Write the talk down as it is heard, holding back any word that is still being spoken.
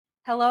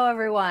Hello,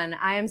 everyone.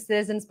 I am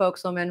Citizen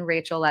Spokeswoman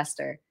Rachel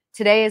Lester.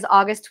 Today is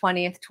August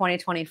 20th,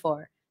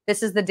 2024.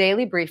 This is the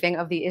daily briefing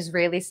of the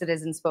Israeli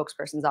Citizen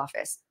Spokesperson's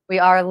Office. We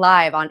are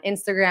live on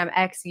Instagram,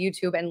 X,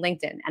 YouTube, and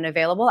LinkedIn, and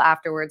available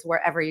afterwards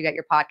wherever you get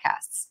your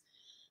podcasts.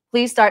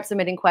 Please start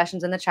submitting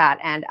questions in the chat,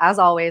 and as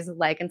always,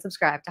 like and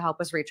subscribe to help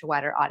us reach a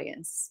wider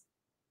audience.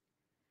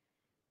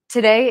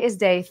 Today is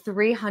day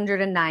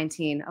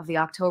 319 of the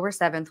October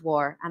 7th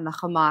war and the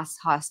Hamas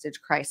hostage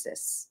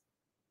crisis.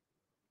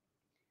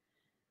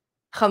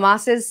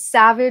 Hamas's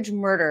savage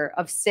murder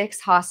of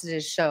 6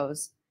 hostages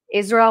shows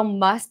Israel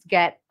must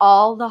get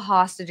all the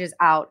hostages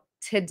out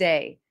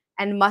today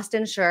and must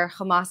ensure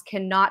Hamas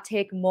cannot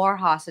take more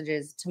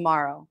hostages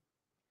tomorrow.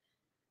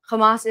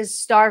 Hamas is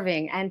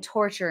starving and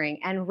torturing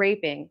and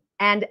raping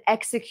and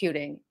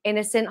executing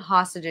innocent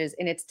hostages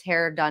in its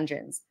terror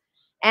dungeons.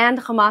 And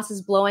Hamas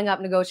is blowing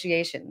up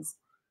negotiations.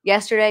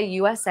 Yesterday,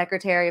 U.S.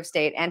 Secretary of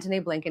State Antony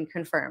Blinken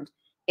confirmed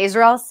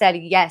Israel said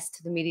yes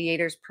to the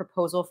mediator's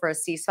proposal for a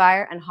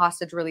ceasefire and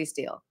hostage release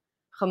deal.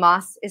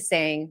 Hamas is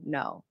saying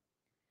no.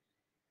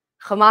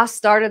 Hamas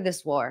started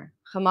this war.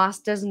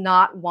 Hamas does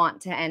not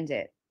want to end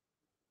it.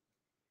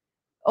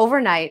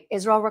 Overnight,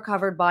 Israel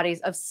recovered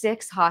bodies of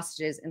 6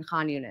 hostages in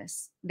Khan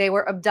Yunis. They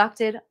were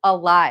abducted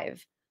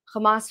alive.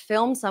 Hamas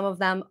filmed some of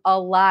them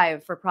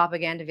alive for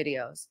propaganda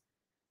videos.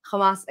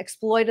 Hamas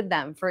exploited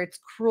them for its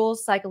cruel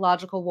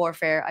psychological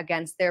warfare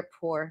against their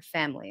poor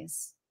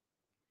families.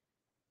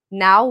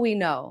 Now we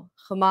know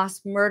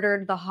Hamas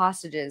murdered the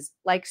hostages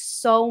like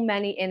so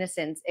many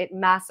innocents it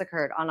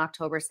massacred on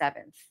October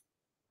 7th.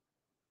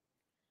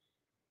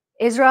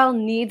 Israel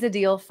needs a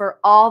deal for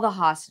all the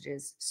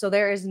hostages, so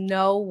there is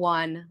no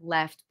one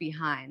left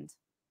behind.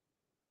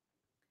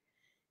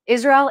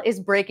 Israel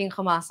is breaking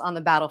Hamas on the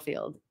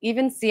battlefield.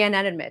 Even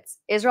CNN admits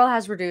Israel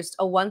has reduced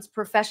a once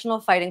professional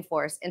fighting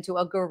force into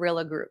a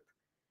guerrilla group.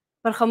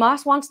 But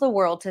Hamas wants the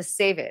world to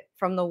save it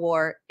from the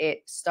war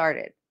it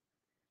started.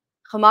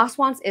 Hamas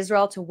wants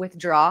Israel to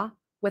withdraw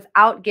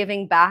without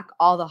giving back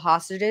all the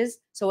hostages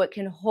so it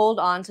can hold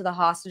on to the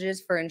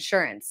hostages for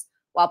insurance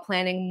while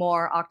planning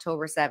more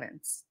October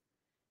 7th.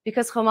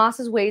 Because Hamas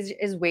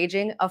is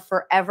waging a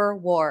forever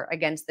war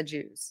against the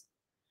Jews.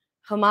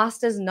 Hamas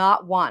does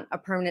not want a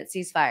permanent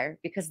ceasefire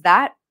because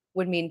that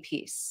would mean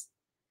peace.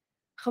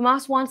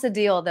 Hamas wants a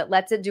deal that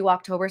lets it do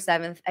October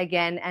 7th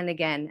again and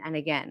again and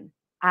again,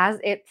 as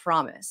it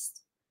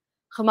promised.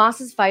 Hamas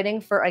is fighting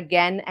for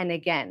again and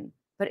again,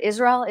 but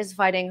Israel is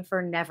fighting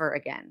for never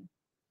again.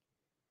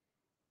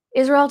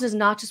 Israel does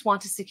not just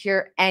want to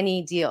secure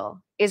any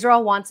deal.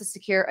 Israel wants to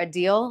secure a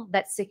deal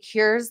that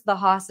secures the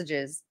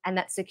hostages and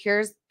that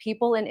secures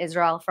people in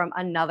Israel from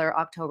another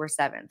October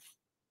 7th.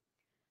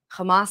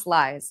 Hamas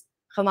lies.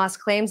 Hamas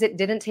claims it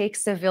didn't take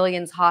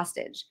civilians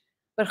hostage,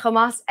 but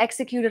Hamas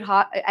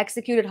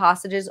executed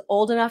hostages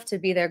old enough to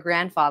be their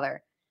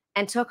grandfather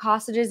and took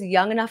hostages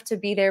young enough to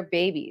be their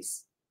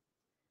babies.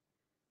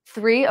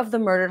 3 of the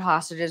murdered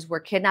hostages were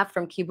kidnapped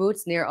from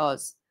kibbutz near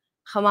Oz.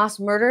 Hamas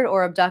murdered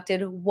or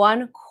abducted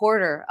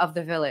 1/4 of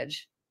the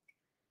village.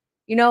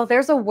 You know,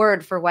 there's a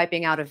word for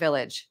wiping out a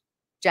village: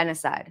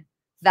 genocide.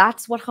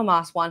 That's what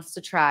Hamas wants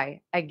to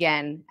try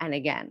again and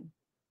again.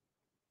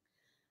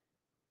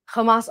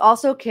 Hamas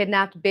also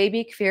kidnapped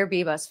baby Kfir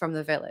Bibas from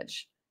the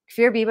village.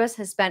 Kfir Bibas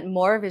has spent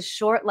more of his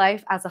short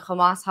life as a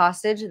Hamas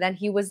hostage than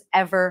he was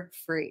ever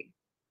free.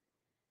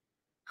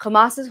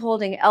 Hamas is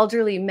holding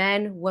elderly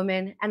men,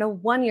 women, and a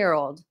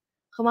 1-year-old.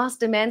 Hamas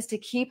demands to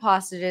keep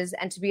hostages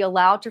and to be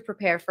allowed to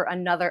prepare for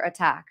another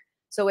attack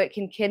so it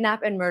can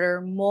kidnap and murder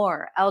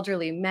more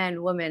elderly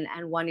men, women,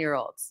 and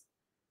 1-year-olds.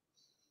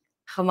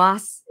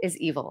 Hamas is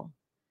evil.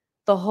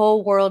 The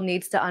whole world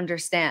needs to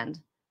understand.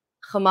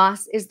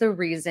 Hamas is the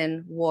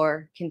reason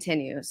war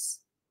continues.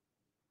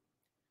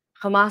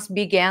 Hamas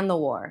began the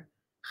war.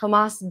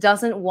 Hamas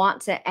doesn't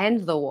want to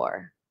end the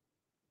war.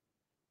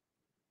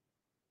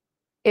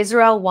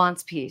 Israel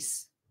wants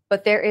peace,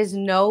 but there is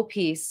no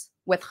peace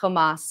with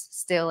Hamas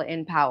still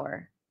in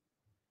power.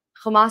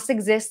 Hamas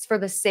exists for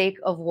the sake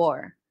of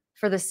war.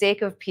 For the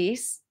sake of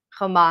peace,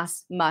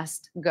 Hamas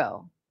must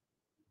go.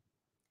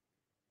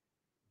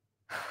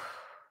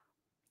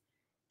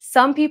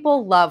 Some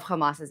people love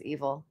Hamas as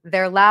evil.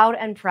 They're loud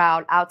and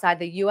proud outside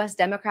the U.S.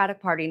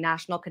 Democratic Party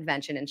National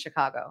Convention in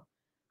Chicago.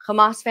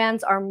 Hamas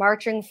fans are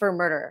marching for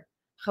murder.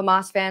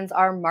 Hamas fans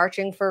are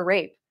marching for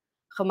rape.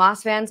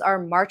 Hamas fans are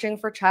marching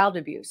for child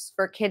abuse,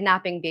 for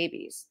kidnapping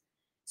babies.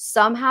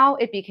 Somehow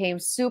it became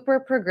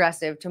super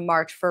progressive to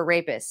march for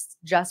rapists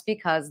just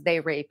because they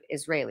rape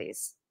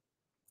Israelis.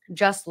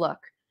 Just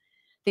look.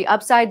 The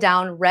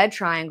upside-down red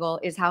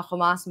triangle is how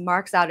Hamas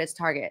marks out its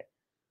target.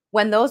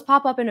 When those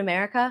pop up in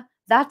America,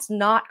 that's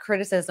not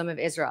criticism of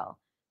Israel.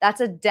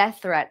 That's a death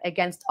threat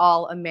against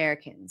all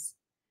Americans.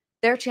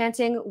 They're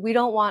chanting, "We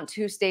don't want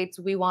 2 states,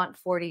 we want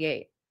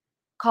 48.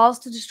 Calls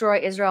to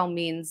destroy Israel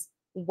means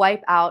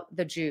wipe out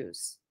the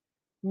Jews.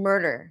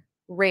 Murder,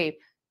 rape,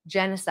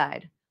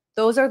 genocide.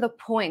 Those are the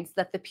points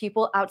that the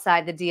people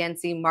outside the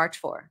DNC march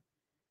for.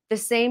 The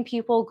same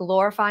people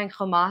glorifying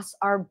Hamas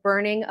are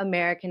burning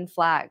American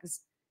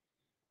flags.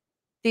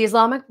 The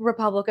Islamic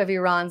Republic of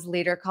Iran's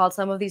leader called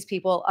some of these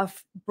people a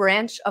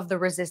branch of the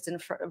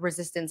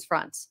resistance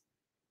front.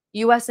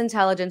 US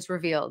intelligence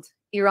revealed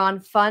Iran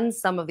funds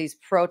some of these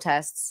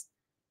protests.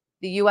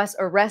 The US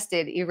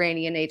arrested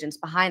Iranian agents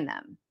behind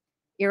them.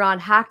 Iran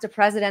hacked a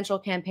presidential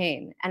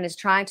campaign and is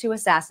trying to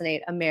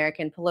assassinate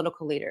American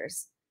political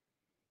leaders.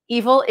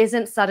 Evil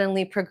isn't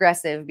suddenly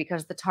progressive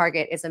because the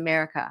target is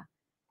America,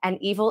 and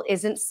evil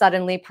isn't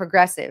suddenly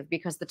progressive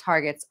because the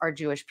targets are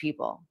Jewish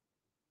people.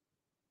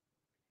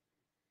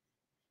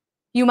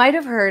 You might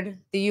have heard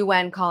the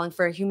UN calling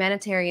for a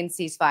humanitarian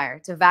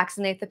ceasefire to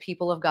vaccinate the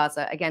people of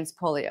Gaza against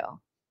polio.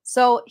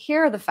 So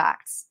here are the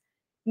facts.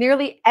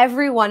 Nearly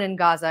everyone in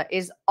Gaza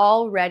is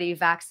already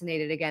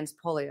vaccinated against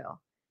polio,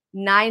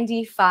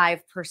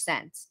 95%.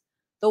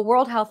 The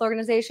World Health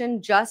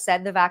Organization just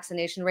said the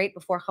vaccination rate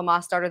before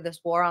Hamas started this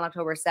war on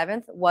October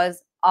 7th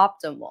was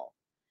optimal.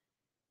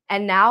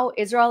 And now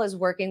Israel is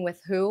working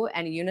with WHO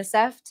and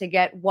UNICEF to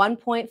get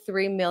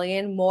 1.3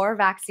 million more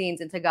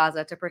vaccines into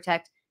Gaza to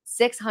protect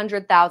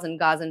 600,000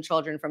 Gazan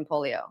children from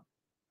polio.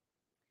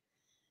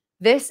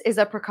 This is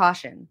a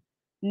precaution.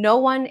 No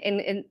one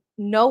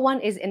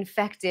is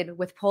infected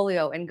with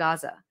polio in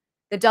Gaza.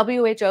 The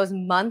WHO's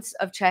months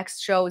of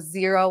checks show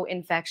 0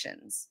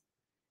 infections.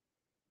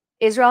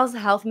 Israel's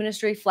health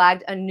ministry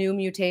flagged a new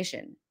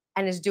mutation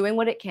and is doing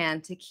what it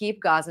can to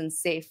keep Gazans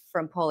safe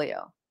from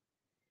polio.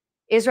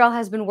 Israel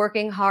has been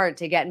working hard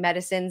to get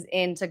medicines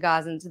into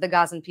the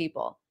Gazan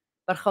people,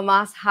 but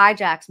Hamas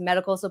hijacks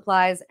medical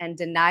supplies and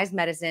denies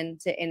medicine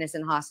to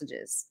innocent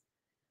hostages.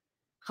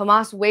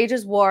 Hamas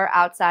wages war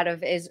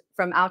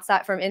from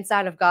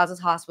inside of Gaza's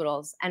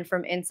hospitals and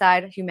from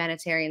inside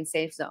humanitarian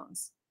safe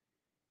zones.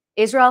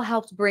 Israel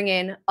helped bring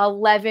in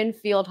 11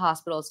 field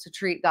hospitals to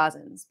treat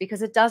Gazans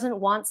because it doesn't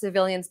want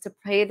civilians to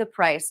pay the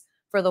price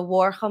for the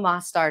war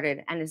Hamas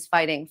started and is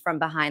fighting from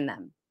behind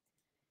them.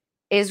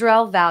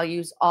 Israel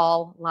values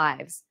all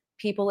lives,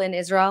 people in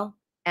Israel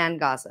and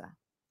Gaza.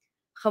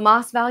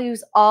 Hamas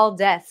values all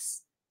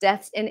deaths,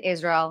 deaths in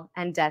Israel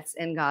and deaths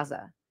in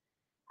Gaza.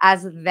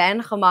 As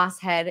then Hamas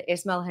head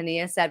Ismail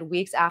Haniyeh said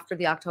weeks after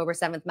the October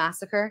 7th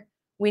massacre,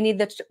 we need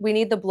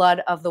the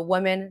blood of the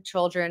women,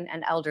 children,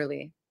 and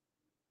elderly.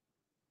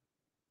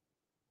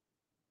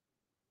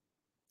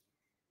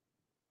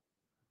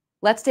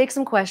 Let's take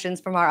some questions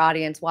from our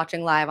audience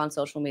watching live on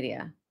social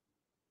media.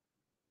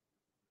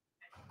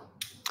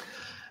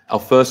 Our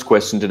first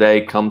question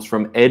today comes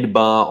from Ed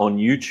Barr on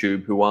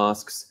YouTube, who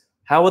asks,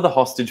 how are the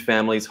hostage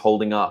families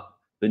holding up?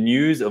 The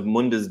news of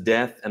Munda's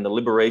death and the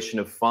liberation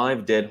of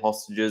 5 dead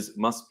hostages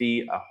must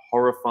be a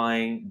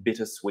horrifying,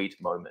 bittersweet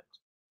moment.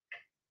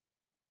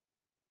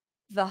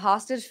 The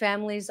hostage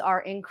families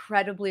are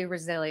incredibly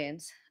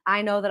resilient.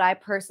 I know that I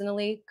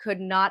personally could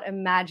not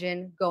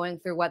imagine going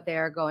through what they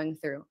are going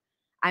through.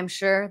 I'm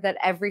sure that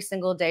every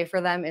single day for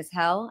them is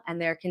hell,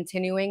 and they're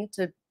continuing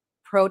to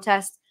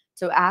protest,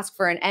 to ask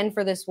for an end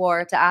for this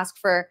war, to ask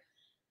for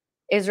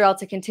Israel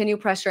to continue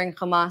pressuring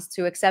Hamas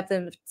to accept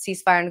the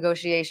ceasefire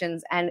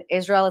negotiations, and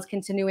Israel is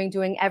continuing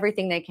doing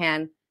everything they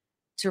can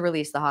to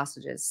release the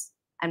hostages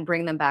and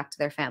bring them back to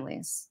their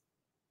families.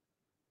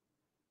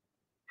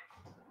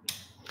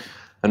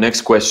 Our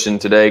next question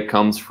today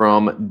comes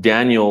from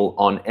Daniel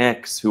on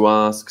X, who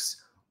asks,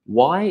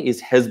 why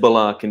is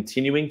Hezbollah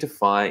continuing to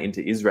fire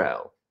into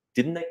Israel?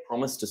 Didn't they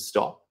promise to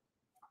stop?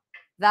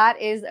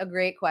 That is a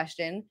great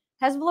question.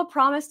 Hezbollah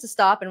promised to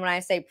stop, and when I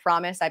say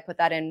promise, I put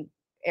that in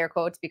air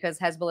quotes because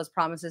Hezbollah's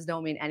promises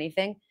don't mean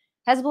anything.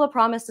 Hezbollah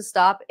promised to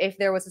stop if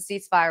there was a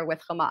ceasefire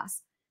with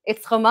Hamas.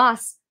 It's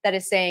Hamas that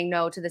is saying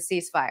no to the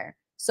ceasefire.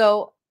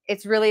 So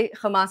it's really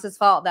Hamas's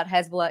fault that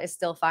Hezbollah is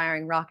still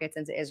firing rockets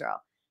into Israel.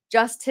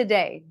 Just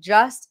today,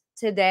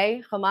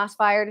 Hamas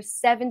fired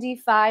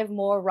 75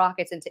 more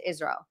rockets into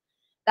Israel.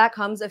 That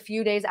comes a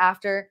few days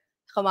after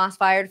Hamas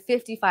fired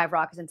 55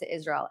 rockets into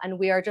Israel. And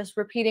we are just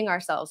repeating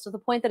ourselves to the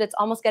point that it's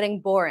almost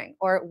getting boring,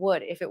 or it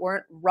would if it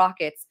weren't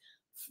rockets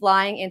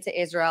flying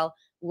into Israel,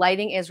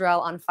 lighting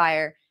Israel on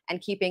fire, and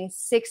keeping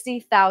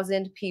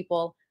 60,000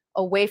 people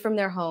away from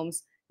their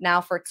homes now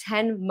for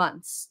 10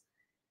 months.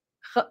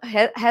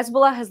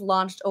 Hezbollah has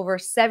launched over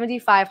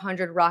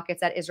 7,500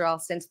 rockets at Israel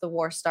since the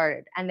war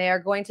started, and they are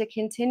going to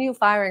continue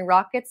firing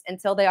rockets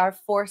until they are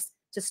forced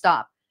to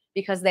stop,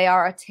 because they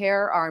are a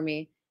terror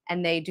army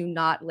and they do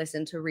not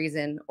listen to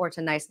reason or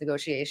to nice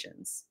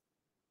negotiations.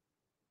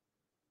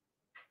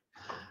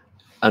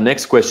 Our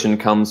next question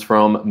comes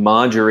from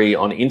Marjorie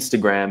on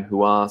Instagram,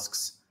 who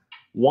asks,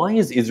 why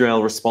is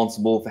Israel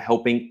responsible for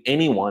helping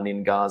anyone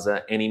in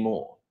Gaza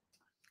anymore?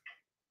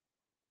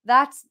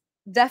 That's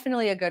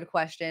definitely a good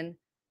question.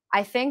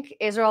 I think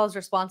Israel is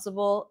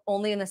responsible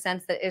only in the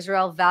sense that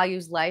Israel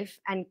values life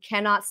and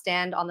cannot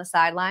stand on the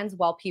sidelines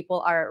while people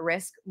are at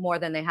risk more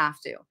than they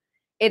have to.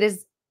 It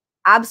is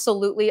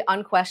absolutely,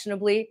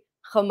 unquestionably,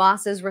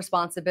 Hamas's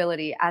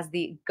responsibility as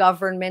the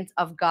government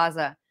of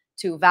Gaza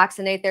to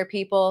vaccinate their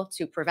people,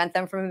 to prevent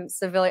them from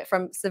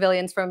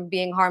civilians from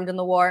being harmed in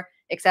the war,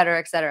 et cetera,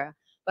 et cetera.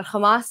 But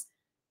Hamas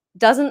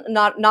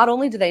not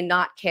only do they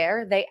not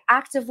care, they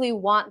actively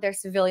want their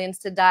civilians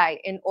to die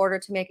in order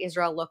to make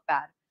Israel look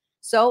bad.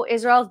 So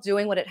Israel's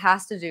doing what it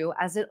has to do,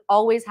 as it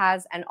always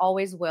has and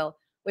always will,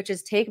 which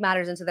is take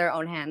matters into their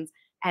own hands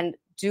and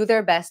do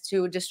their best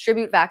to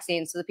distribute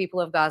vaccines to the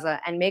people of Gaza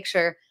and make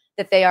sure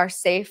that they are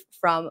safe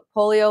from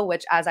polio,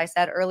 which, as I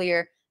said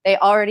earlier, they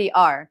already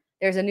are.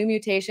 There's a new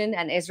mutation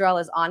and Israel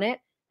is on it,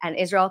 and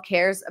Israel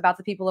cares about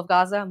the people of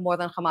Gaza more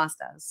than Hamas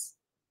does.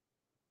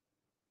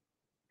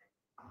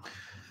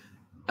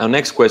 Our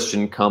next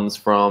question comes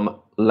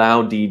from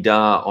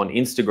Laudida on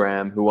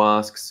Instagram, who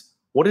asks,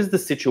 what is the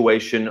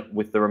situation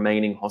with the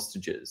remaining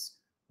hostages?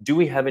 Do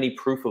we have any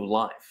proof of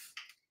life?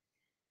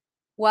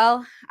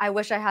 Well, I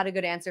wish I had a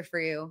good answer for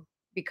you.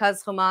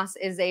 Because Hamas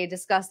is a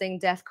disgusting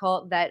death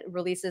cult that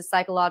releases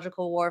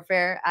psychological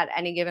warfare at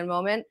any given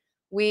moment,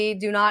 we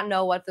do not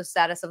know what the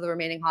status of the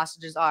remaining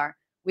hostages are.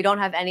 We don't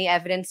have any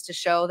evidence to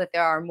show that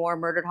there are more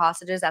murdered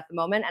hostages at the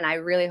moment, and I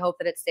really hope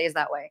that it stays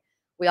that way.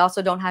 We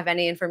also don't have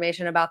any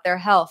information about their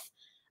health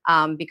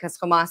because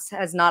Hamas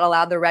has not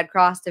allowed the Red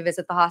Cross to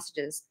visit the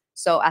hostages.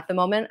 So at the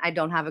moment, I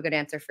don't have a good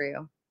answer for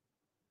you.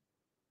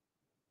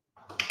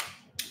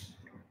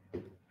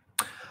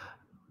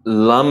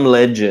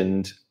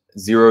 Legend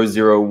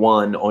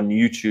 001 on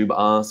YouTube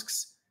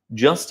asks,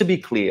 just to be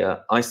clear,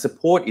 I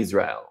support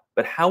Israel,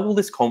 but how will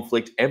this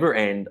conflict ever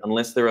end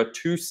unless there are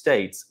two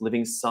states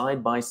living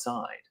side by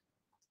side?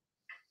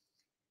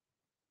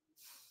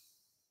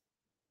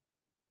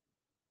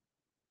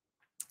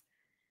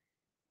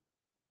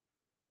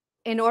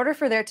 In order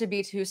for there to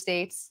be two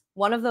states,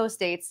 one of those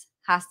states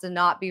has to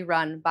not be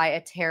run by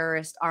a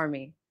terrorist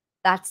army.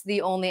 That's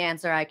the only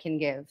answer I can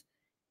give.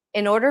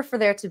 In order for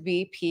there to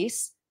be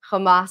peace,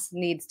 Hamas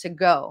needs to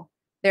go.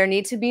 There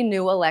need to be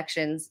new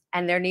elections,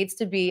 and there needs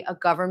to be a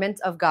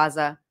government of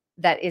Gaza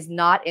that is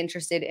not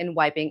interested in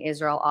wiping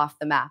Israel off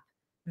the map.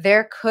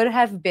 There could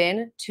have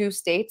been two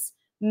states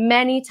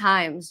many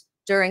times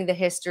during the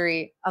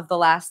history of the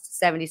last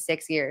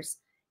 76 years.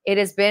 It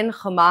has been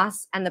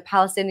Hamas and the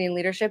Palestinian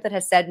leadership that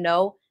has said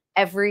no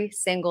every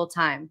single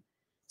time.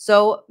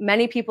 So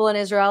many people in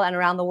Israel and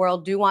around the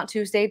world do want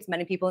two states.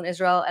 Many people in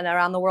Israel and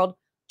around the world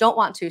don't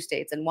want two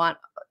states and want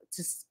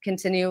to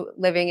continue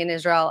living in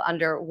Israel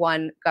under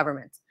one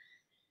government.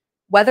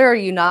 Whether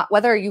you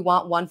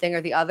want one thing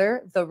or the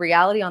other, the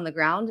reality on the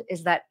ground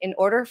is that in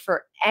order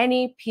for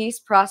any peace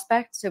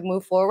prospect to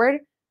move forward,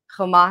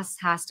 Hamas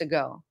has to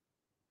go.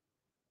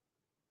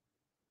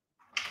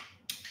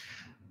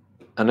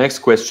 Our next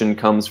question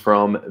comes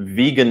from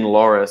Vegan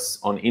Loris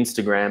on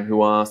Instagram,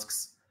 who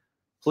asks,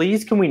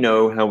 please can we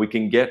know how we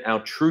can get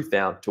our truth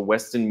out to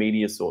Western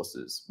media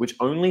sources, which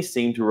only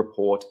seem to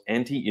report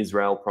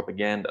anti-Israel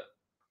propaganda?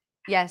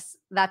 Yes,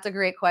 that's a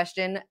great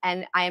question.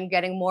 And I am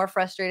getting more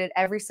frustrated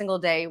every single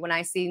day when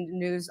I see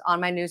news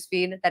on my news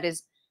feed that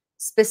is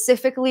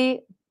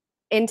specifically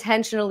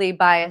intentionally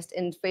biased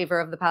in favor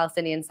of the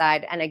Palestinian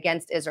side and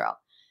against Israel.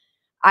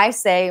 I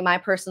say my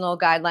personal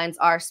guidelines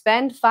are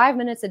spend 5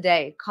 minutes a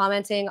day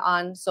commenting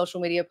on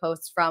social media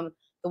posts from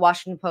the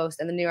Washington Post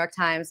and the New York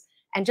Times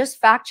and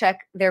just fact check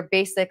their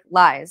basic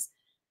lies.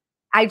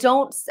 I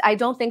don't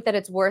think that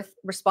it's worth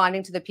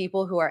responding to the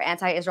people who are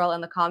anti-Israel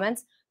in the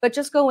comments, but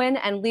just go in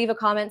and leave a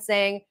comment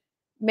saying,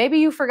 maybe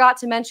you forgot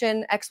to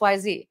mention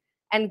XYZ,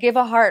 and give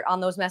a heart on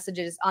those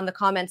messages, on the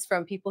comments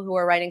from people who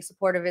are writing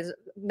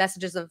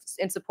messages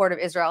in support of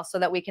Israel, so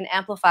that we can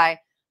amplify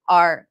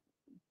our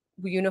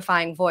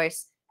unifying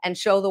voice and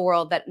show the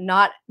world that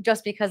not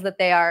just because that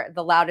they are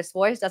the loudest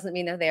voice doesn't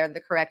mean that they are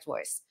the correct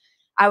voice.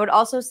 I would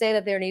also say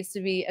that there needs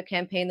to be a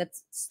campaign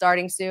that's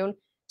starting soon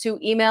to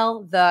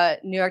email the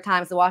New York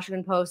Times, the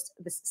Washington Post,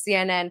 the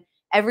CNN,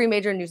 every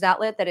major news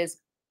outlet that is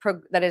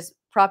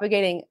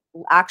propagating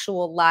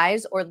actual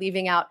lies or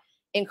leaving out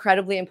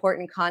incredibly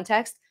important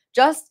context.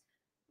 Just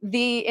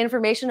the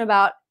information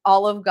about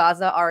all of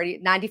Gaza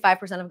already,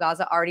 95% of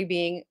Gaza already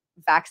being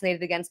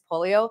vaccinated against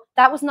polio,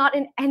 that was not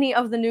in any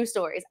of the news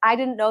stories. I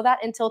didn't know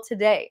that until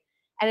today.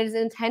 And it is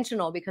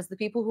intentional because the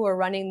people who are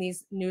running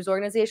these news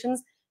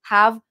organizations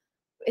have,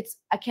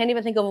 I can't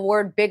even think of a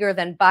word bigger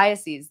than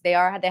biases. They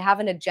have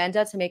an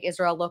agenda to make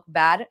Israel look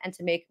bad and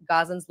to make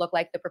Gazans look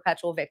like the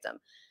perpetual victim.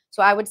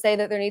 So I would say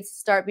that there needs to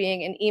start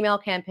being an email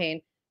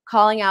campaign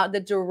calling out the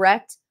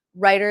direct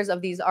writers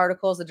of these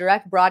articles, the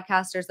direct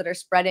broadcasters that are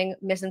spreading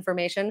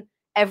misinformation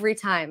every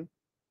time.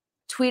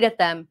 Tweet at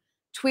them,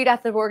 tweet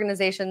at the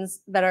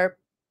organizations that are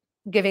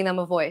giving them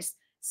a voice,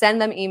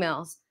 send them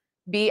emails,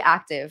 be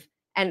active.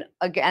 And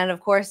again, of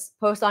course,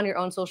 post on your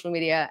own social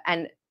media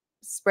and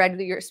spread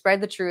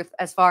the truth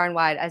as far and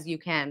wide as you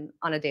can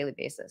on a daily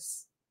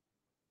basis.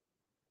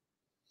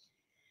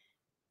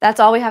 That's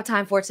all we have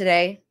time for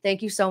today.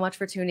 Thank you so much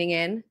for tuning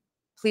in.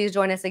 Please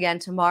join us again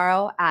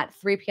tomorrow at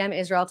 3 p.m.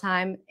 Israel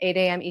time, 8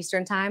 a.m.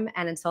 Eastern time.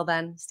 And until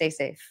then, stay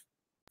safe.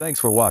 Thanks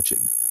for watching.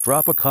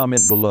 Drop a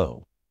comment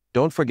below.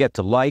 Don't forget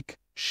to like,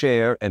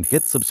 share, and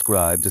hit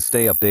subscribe to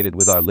stay updated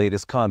with our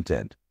latest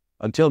content.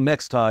 Until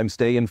next time,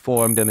 stay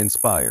informed and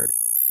inspired.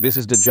 This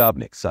is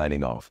Dejobnik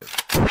signing off.